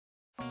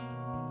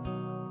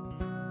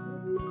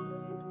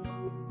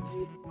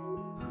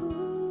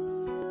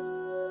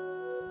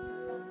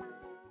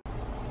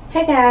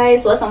Hey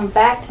guys, welcome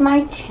back to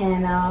my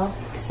channel.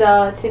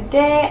 So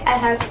today I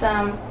have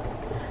some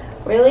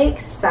really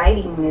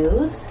exciting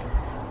news.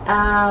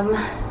 I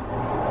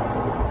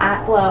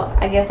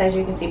guess as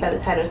you can see by the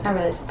title, it's not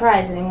really a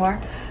surprise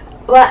anymore,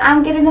 but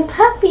I'm getting a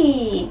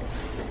puppy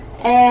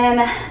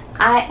and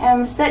I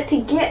am set to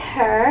get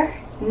her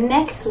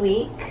next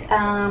week,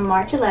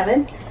 March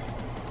 11th.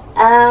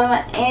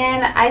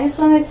 And I just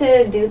wanted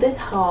to do this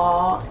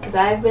haul because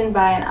I've been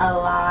buying a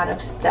lot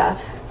of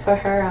stuff for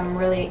her. I'm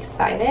really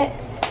excited.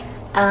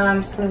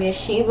 It's going to be a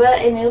Shiba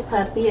Inu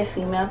puppy, a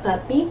female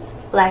puppy,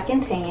 black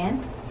and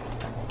tan.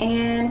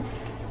 And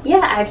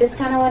yeah, I just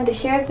kind of wanted to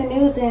share the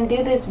news and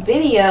do this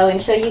video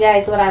and show you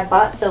guys what I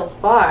bought so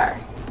far.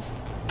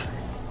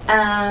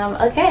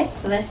 Okay,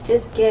 let's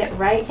just get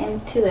right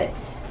into it.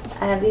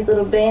 I have these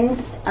little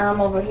bins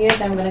over here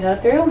that I'm going to go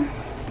through.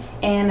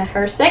 And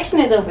her section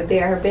is over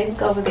there, her bins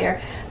go over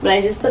there. But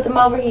I just put them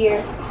over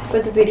here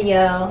for the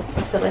video.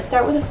 So let's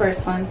start with the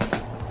first one.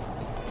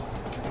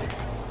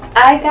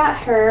 I got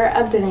her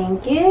a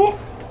blanket,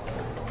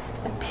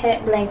 a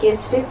pet blanket.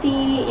 It's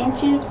 50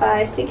 inches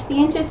by 60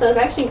 inches, so it's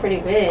actually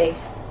pretty big.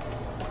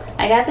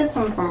 I got this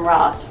one from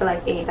Ross for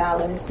like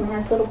 $8 and it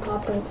has little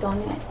pop-ups on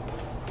it.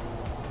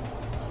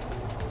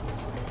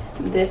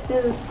 This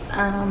is,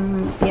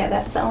 yeah,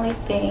 that's the only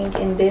thing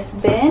in this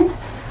bin.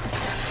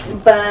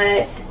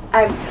 But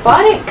I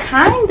bought it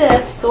kinda,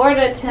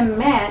 sorta to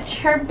match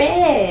her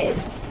bed.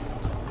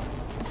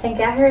 I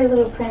got her a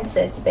little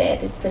princess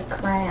bed. It's a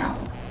crown.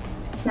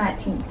 Not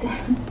teeth.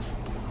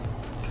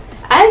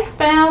 I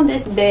found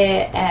this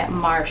bed at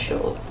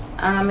Marshall's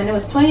and it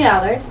was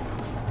 $20,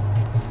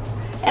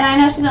 and I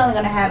know she's only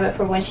gonna have it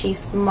for when she's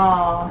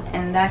small,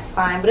 and that's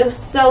fine, but it was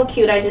so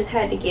cute. I just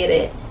had to get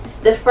it.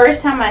 The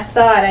first time I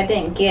saw it I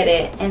didn't get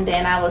it, and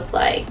then I was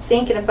like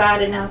thinking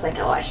about it and I was like,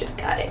 oh, I should have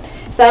got it.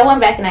 So I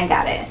went back and I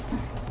got it.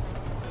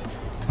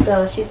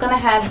 So she's gonna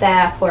have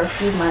that for a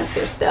few months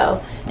or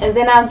so, and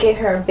then I'll get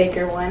her a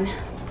bigger one.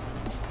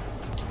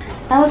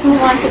 Now let's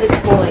move on to the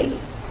toys.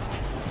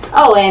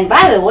 Oh, and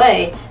by the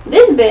way,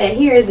 this bed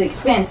here is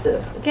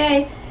expensive,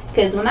 okay?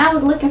 Because when I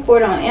was looking for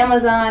it on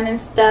Amazon and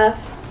stuff,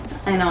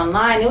 and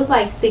online, it was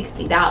like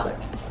 $60.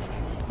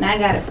 And I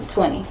got it for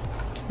 $20. And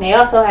they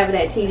also have it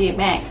at TJ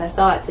Maxx. I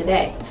saw it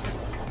today.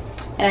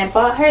 And I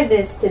bought her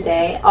this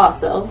today,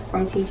 also,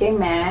 from TJ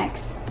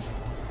Maxx.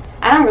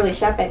 I don't really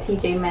shop at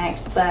TJ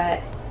Maxx,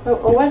 but,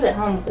 or was it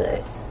Home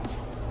Goods?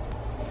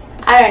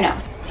 I don't know.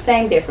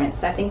 Same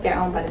difference. I think they're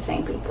owned by the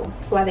same people.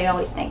 That's why they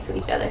always next to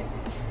each other.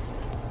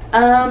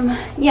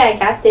 Yeah, I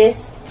got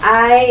this.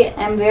 I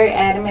am very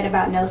adamant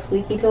about no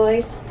squeaky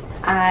toys.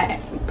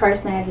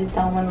 Personally, I just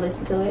don't want to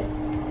listen to it.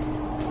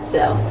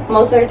 So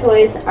most of her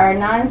toys are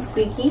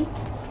non-squeaky.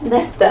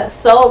 That's the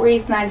sole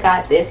reason I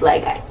got this.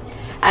 Like,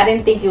 I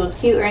didn't think it was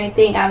cute or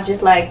anything. I was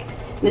just like,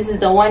 this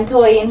is the one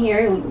toy in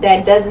here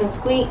that doesn't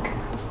squeak,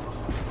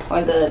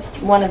 or the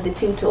one of the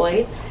two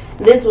toys.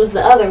 This was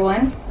the other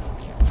one.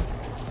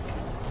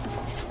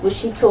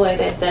 Squishy toy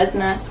that does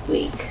not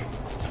squeak.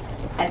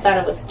 I thought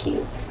it was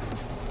cute.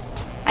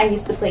 I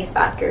used to play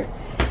soccer.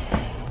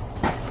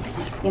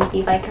 She's gonna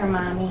be like her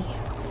mommy.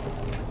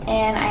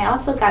 And I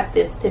also got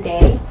this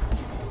today.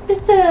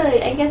 Just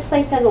to, I guess,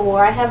 play tug of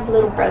war. I have a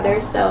little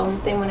brother, so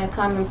if they want to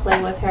come and play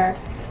with her,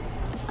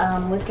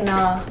 we can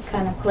all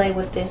kind of play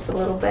with this a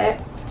little bit.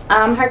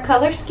 Her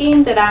color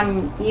scheme that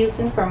I'm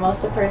using for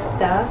most of her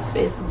stuff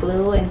is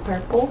blue and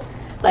purple.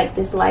 Like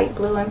this light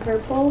blue and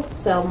purple.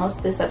 So most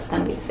of this stuff's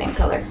gonna be the same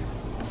color.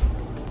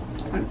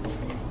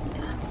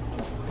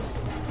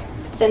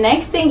 The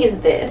next thing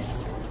is this.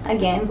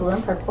 Again, blue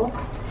and purple.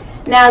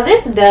 Now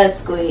this does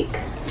squeak.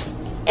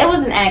 It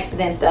was an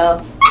accident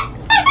though.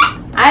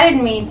 I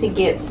didn't mean to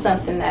get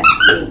something that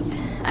squeaked.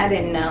 I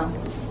didn't know.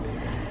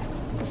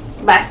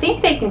 But I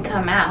think they can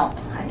come out.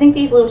 I think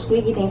these little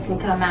squeaky things can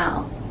come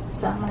out.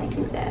 So I might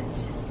do that.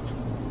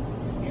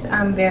 Because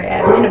I'm very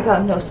adamant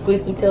about no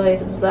squeaky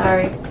toys. I'm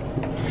sorry.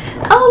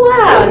 Oh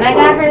wow, and I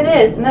got her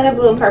this, another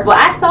blue and purple.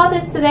 I saw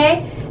this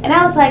today and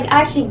I was like,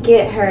 I should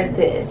get her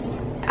this.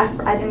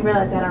 I didn't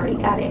realize I'd already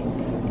got it.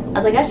 I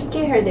was like, I should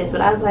get her this,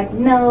 but I was like,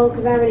 no,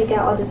 because I already got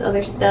all this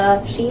other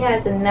stuff. She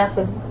has enough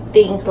of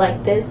things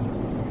like this.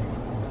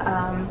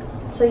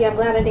 So yeah, I'm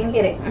glad I didn't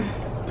get it.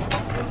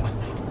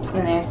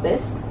 And there's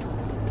this.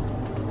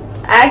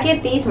 I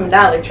get these from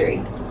Dollar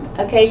Tree.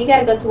 Okay, you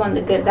gotta go to one of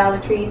the good Dollar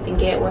Trees and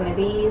get one of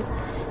these.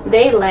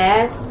 They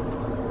last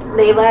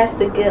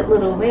a good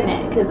little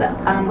minute, because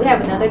we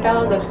have another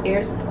dog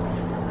upstairs,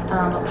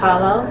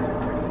 Apollo.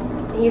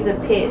 He's a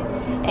pit,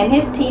 and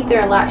his teeth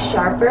are a lot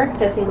sharper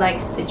because he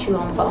likes to chew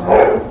on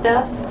bones and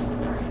stuff,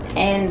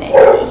 and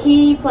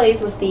he plays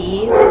with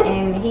these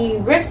and he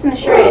rips them to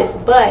shreds,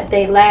 but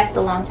they last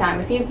a long time.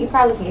 If you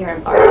probably can hear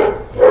him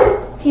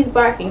barking. He's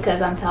barking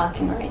because I'm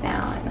talking right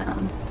now,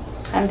 and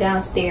I'm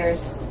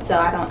downstairs, so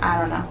I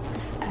don't know.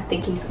 I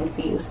think he's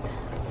confused.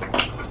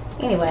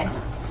 Anyway,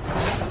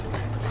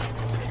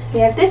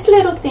 we have this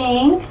little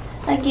thing.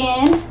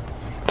 Again,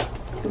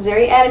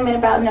 very adamant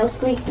about no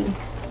squeaking.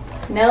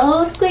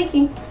 No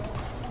squeaking.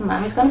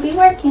 Mommy's gonna be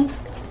working.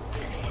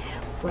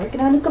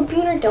 Working on the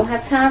computer, don't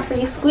have time for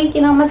you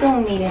squeaking on my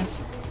Zoom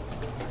meetings.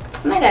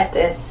 And I got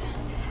this.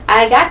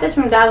 I got this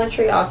from Dollar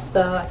Tree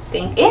also, I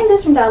think, and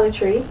this from Dollar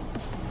Tree.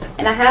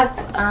 And I have,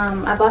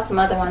 I bought some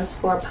other ones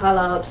for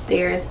Apollo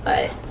upstairs,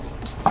 but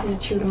he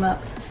chewed them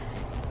up.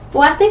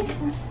 Well, I think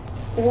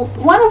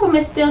one of them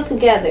is still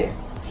together.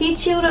 He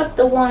chewed up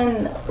the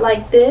one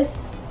like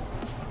this,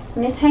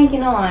 and it's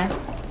hanging on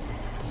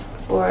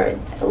for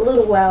a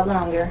little while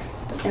longer.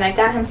 And I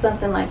got him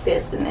something like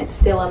this, and it's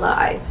still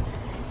alive.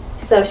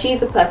 So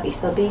she's a puppy,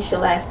 so these should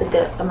last a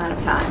good amount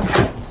of time.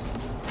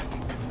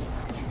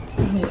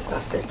 Let me just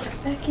toss this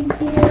stuff back in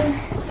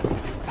here.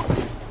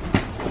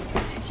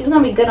 She's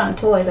gonna be good on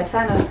toys. I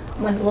kind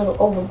of went a little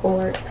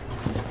overboard.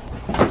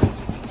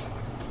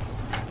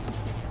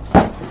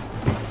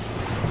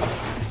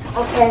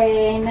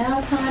 Okay,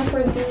 now time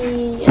for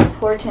the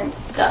important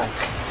stuff.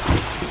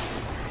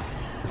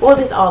 Well,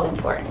 this is all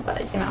important,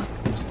 but you know.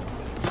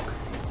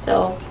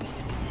 So,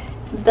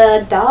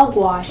 the dog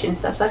wash and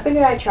stuff. So I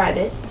figured I'd try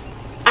this.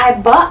 I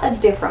bought a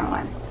different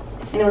one,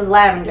 and it was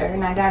lavender,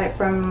 and I got it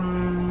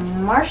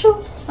from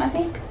Marshall's, I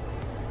think.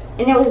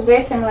 And it was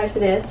very similar to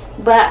this,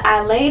 but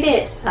I laid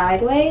it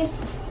sideways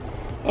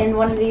in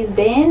one of these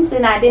bins,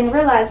 and I didn't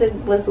realize it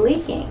was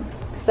leaking.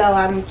 So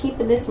I'm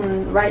keeping this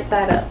one right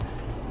side up,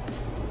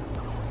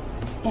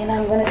 and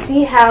I'm gonna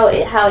see how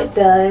it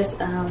does.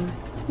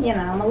 You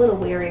know, I'm a little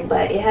weary,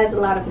 but it has a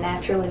lot of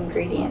natural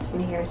ingredients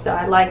in here, so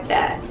I like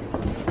that.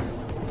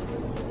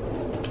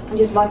 I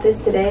just bought this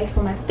today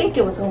from, I think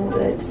it was Home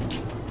Goods.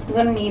 I'm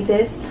gonna need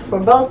this for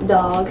both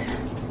dogs.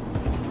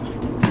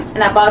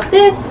 And I bought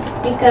this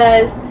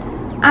because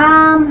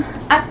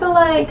I feel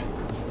like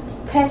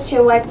pets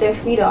should wipe their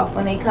feet off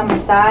when they come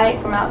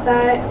inside from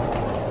outside,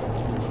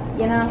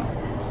 you know,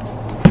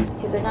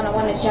 because they're gonna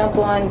want to jump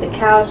on the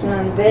couch and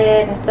on the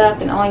bed and stuff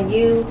and on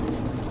you.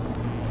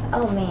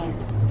 Oh man.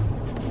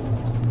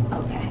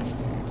 Okay.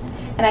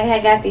 And I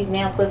had got these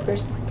nail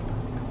clippers.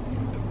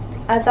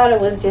 I thought it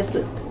was just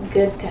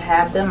good to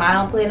have them. I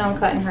don't plan on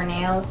cutting her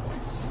nails.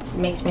 It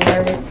makes me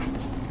nervous.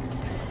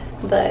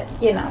 But,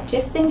 you know,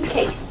 just in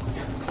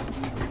case.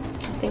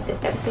 I think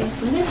that's everything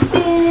from this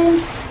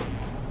bin.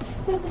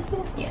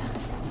 Yeah.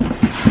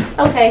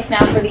 Okay,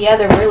 now for the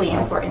other really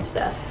important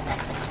stuff.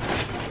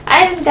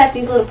 I just got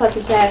these little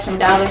puppy pads from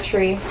Dollar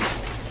Tree.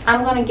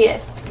 I'm gonna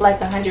get like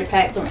 100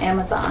 pack from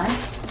Amazon.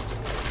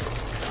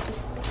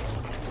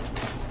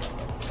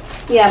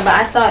 Yeah, but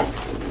I thought,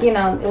 you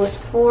know, it was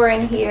 4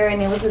 in here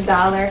and it was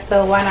 $1,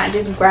 so why not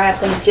just grab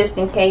them just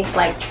in case,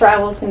 like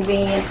travel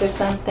convenience or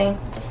something.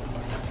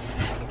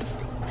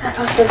 I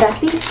also got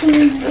these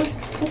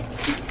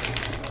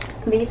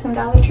from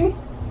Dollar Tree.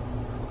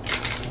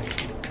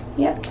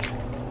 Yep.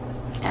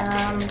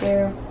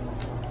 I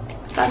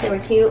thought they were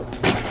cute.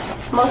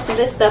 Most of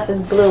this stuff is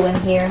blue in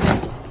here.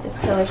 This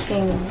color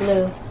scheme is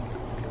blue.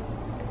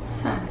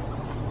 Huh.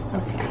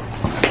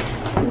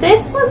 Okay.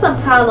 This was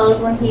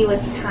Apollo's when he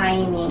was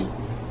tiny.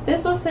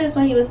 This was his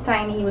when he was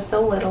tiny. He was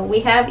so little. We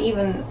have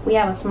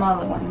a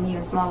smaller one, an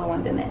even smaller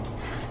one than this.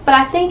 But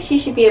I think she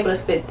should be able to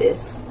fit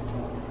this.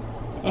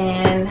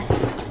 And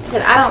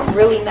because I don't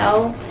really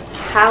know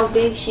how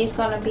big she's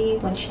gonna be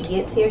when she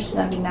gets here. She's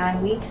gonna be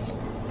 9 weeks.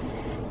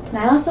 And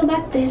I also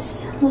got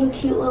this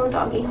cute little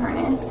doggy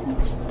harness.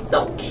 It's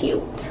so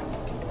cute.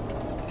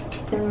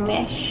 It's a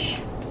mesh.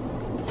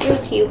 It's real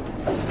cute.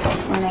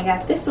 And I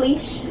got this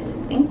leash.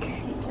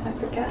 I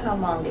forgot how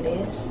long it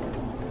is.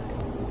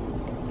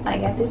 I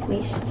got this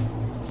leash.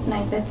 It's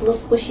nice. That's the little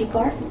squishy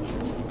part.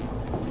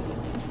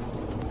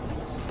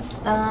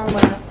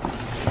 What else?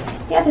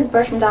 Got this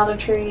brush from Dollar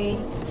Tree.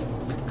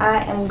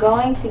 I am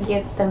going to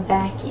get the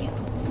vacuum.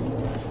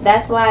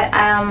 That's why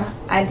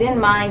I didn't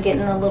mind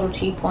getting a little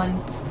cheap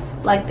one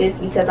like this,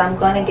 because I'm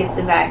going to get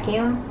the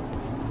vacuum,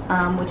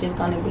 which is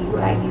going to be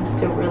what I use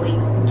to really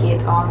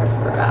get all her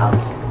fur out.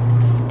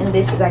 And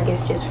this is, I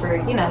guess, just for,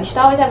 you know, you should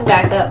always have a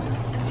backup.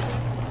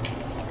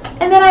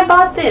 And then I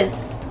bought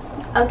this.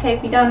 Okay,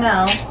 if you don't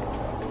know,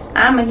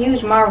 I'm a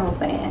huge Marvel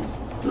fan.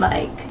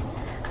 Like,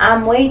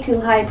 I'm way too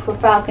hyped for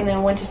Falcon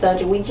and Winter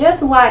Soldier. We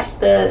just watched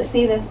the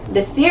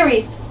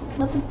series.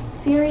 What's the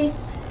series?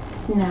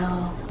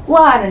 No.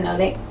 Well, I don't know.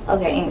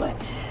 Okay, anyway.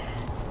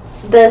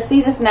 The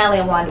season finale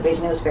of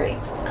WandaVision, it was great.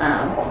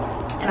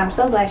 And I'm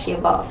so glad she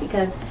evolved,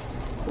 because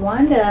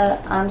Wanda,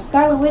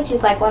 Scarlet Witch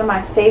is like one of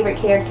my favorite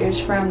characters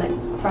from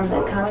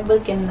the comic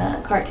book and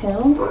the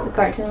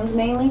cartoons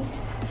mainly.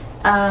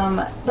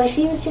 But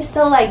she was just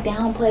so like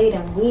downplayed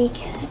and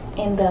weak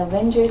in the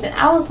Avengers, and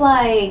I was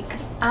like,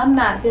 I'm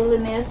not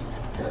feeling this.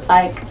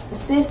 Like,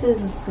 sis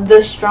is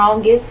the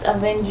strongest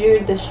Avenger,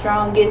 the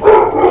strongest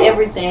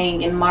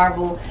everything in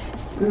Marvel.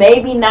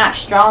 Maybe not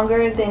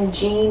stronger than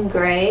Jean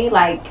Grey.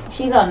 Like,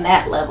 she's on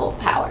that level of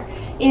power.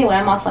 Anyway,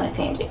 I'm off on a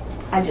tangent.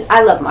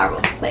 I love Marvel.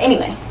 But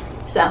anyway,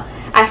 so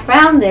I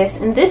found this,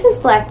 and this is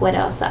Black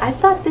Widow. So I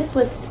thought this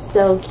was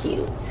so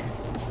cute.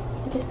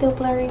 Is it still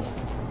blurry?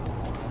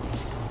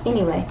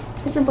 Anyway,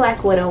 it's a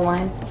Black Widow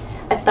one.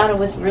 I thought it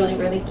was really,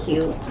 really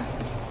cute.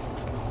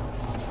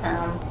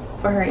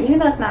 for her, even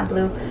though it's not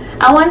blue.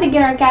 I wanted to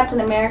get her a Captain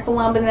America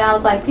one, but then I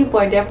was like, people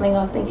are definitely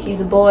gonna think she's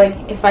a boy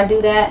if I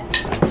do that.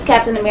 This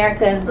Captain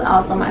America is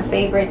also my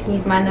favorite.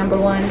 He's my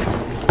 #1.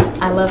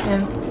 I love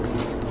him.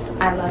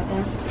 I love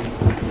him.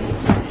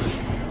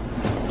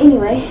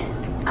 Anyway,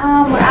 we're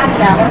out of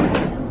that one,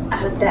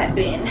 out of that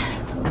bin.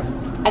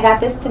 I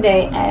got this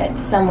today at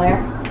somewhere,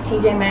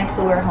 TJ Maxx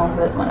or Home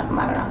Goods, one of them,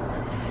 I don't know.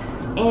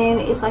 And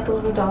it's like a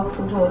little dog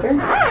food holder.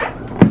 Now,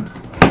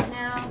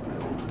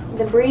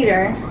 the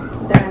breeder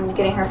that I'm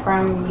getting her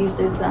from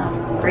uses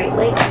Great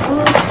Lake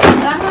food,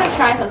 but I'm gonna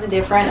try something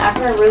different. I've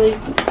heard really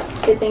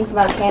good things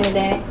about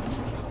Canada,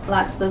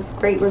 lots of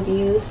great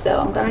reviews, so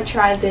I'm gonna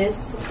try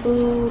this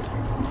food,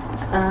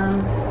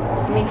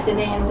 mix it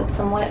in with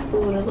some wet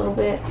food a little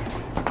bit.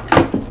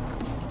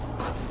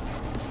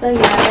 So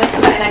yeah, that's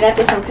about, and I got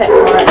this from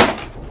PetSmart.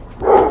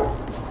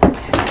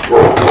 Okay.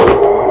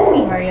 Let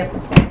me hurry up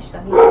and finish so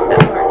he can stop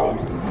barking.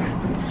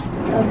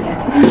 Okay.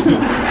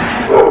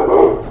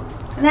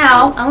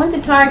 Now, I went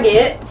to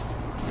Target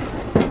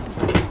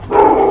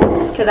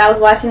because I was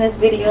watching this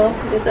video.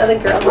 This other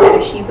girl who had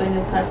a Shiba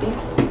Inu puppy.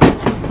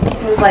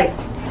 It was like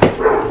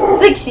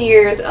 6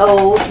 years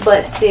old,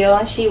 but still.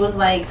 And she was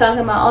like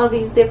talking about all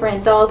these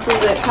different dog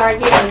food at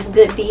Target and these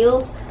good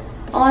deals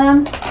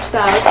on them. So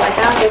I was like,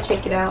 I'll go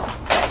check it out.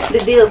 The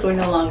deals were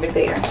no longer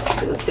there.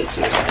 It was 6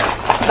 years ago.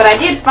 But I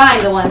did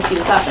find the ones she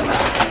was talking about.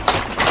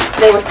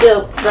 They were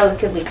still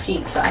relatively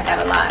cheap, so I got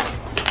a lot.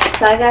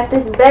 So I got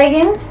this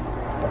bacon.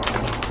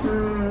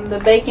 The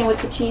bacon with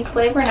the cheese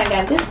flavor, and I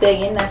got this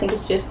bacon. I think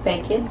it's just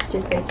bacon.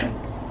 Just bacon.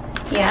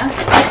 Yeah.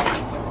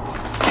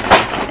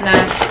 And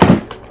I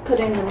put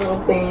in the little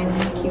bin,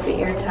 keep it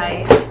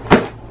airtight.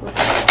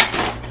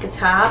 The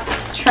top.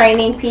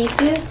 Training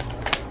pieces.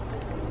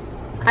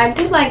 I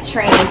do like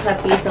training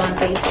puppies on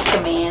basic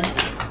commands.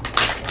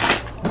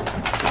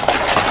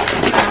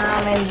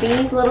 And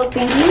these little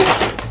thingies.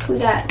 We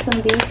got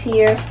some beef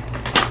here.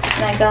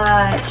 And I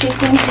got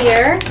chicken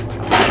here.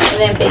 And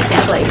then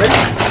bacon flavor.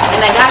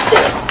 And I got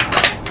this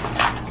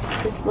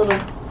little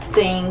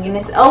thing, and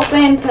it's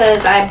open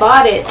because I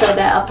bought it so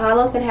that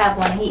Apollo could have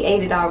one. He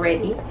ate it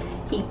already.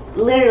 He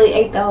literally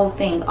ate the whole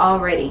thing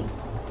already,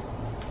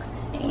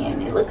 and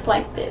it looks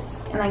like this,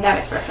 and I got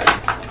it for her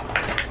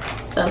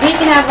so he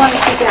can have one and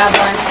she can have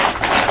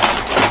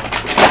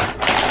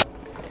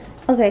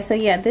one. Okay, so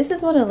yeah, this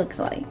is what it looks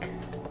like.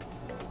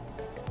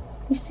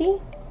 You see,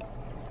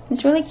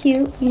 it's really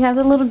cute. You have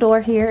the little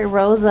door here, it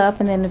rolls up,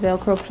 and then the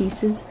Velcro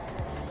pieces.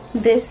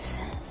 This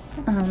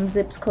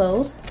zips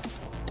closed.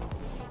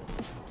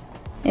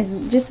 It's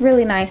just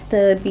really nice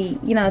to be,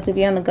 you know, to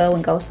be on the go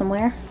and go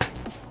somewhere.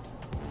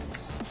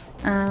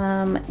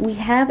 We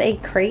have a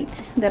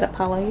crate that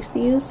Apollo used to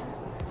use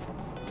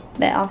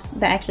that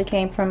actually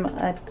came from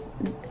a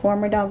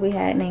former dog we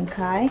had named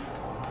Kai,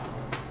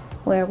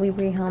 where we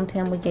rehomed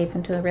him. We gave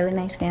him to a really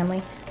nice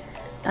family.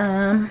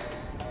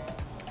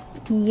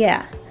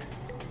 Yeah.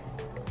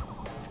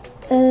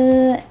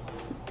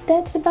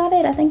 That's about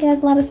it. I think it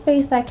has a lot of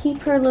space. I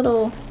keep her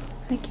little,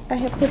 I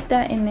have put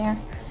that in there.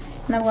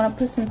 And I want to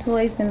put some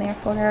toys in there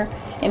for her,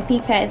 and pee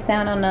pads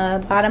down on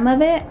the bottom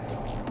of it.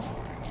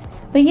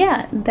 But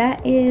yeah,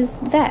 that is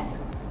that.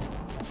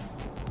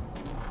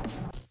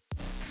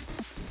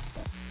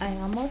 I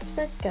almost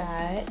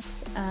forgot.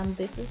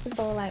 This is the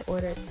bowl I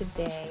ordered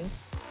today.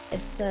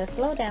 It's a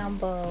slow down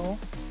bowl,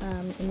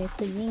 and it's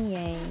a yin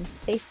yang.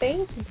 They say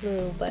it's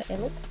blue, but it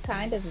looks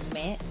kind of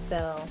mint,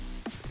 so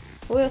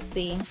we'll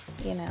see,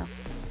 you know.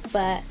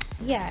 But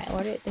yeah, I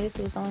ordered this.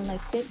 It was only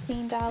like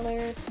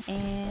 $15,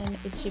 and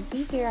it should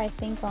be here, I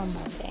think, on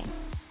Monday.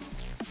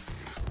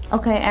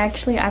 Okay,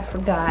 actually I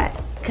forgot,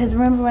 because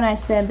remember when I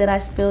said that I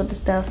spilled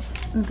the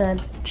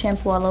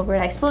shampoo all over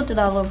it? I spilled it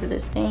all over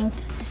this thing,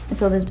 and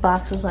so this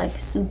box was like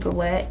super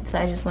wet, so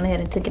I just went ahead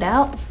and took it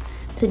out.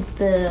 Took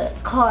the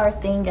car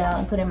thing out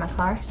and put it in my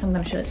car, so I'm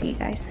gonna show it to you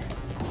guys.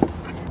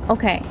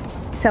 Okay,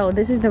 so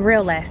this is the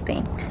real last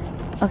thing.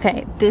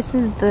 Okay, this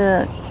is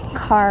the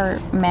car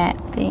mat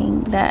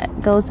thing that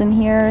goes in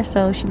here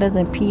so she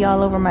doesn't pee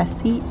all over my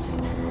seats.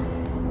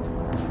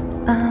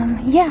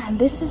 Yeah,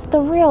 this is the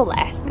real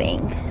last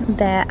thing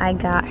that I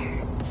got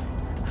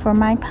for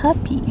my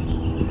puppy,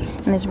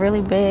 and it's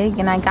really big,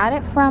 and I got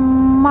it from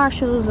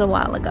Marshall's a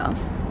while ago.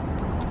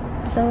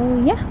 So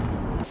yeah.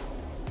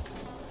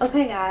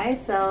 Okay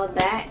guys, so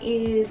that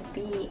is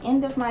the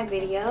end of my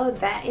video.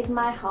 That is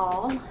my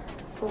haul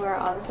for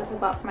all the stuff I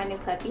bought for my new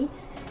puppy.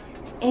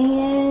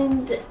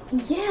 And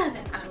yeah,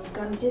 I'm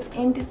gonna just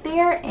end it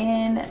there,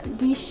 and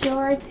be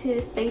sure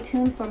to stay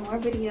tuned for more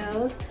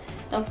videos.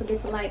 Don't forget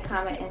to like,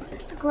 comment, and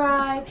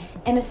subscribe,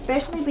 and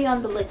especially be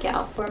on the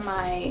lookout for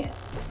my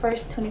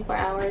first 24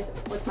 hours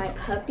with my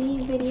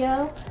puppy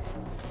video.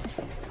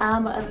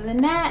 But other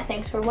than that,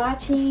 thanks for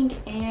watching,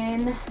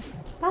 and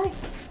bye.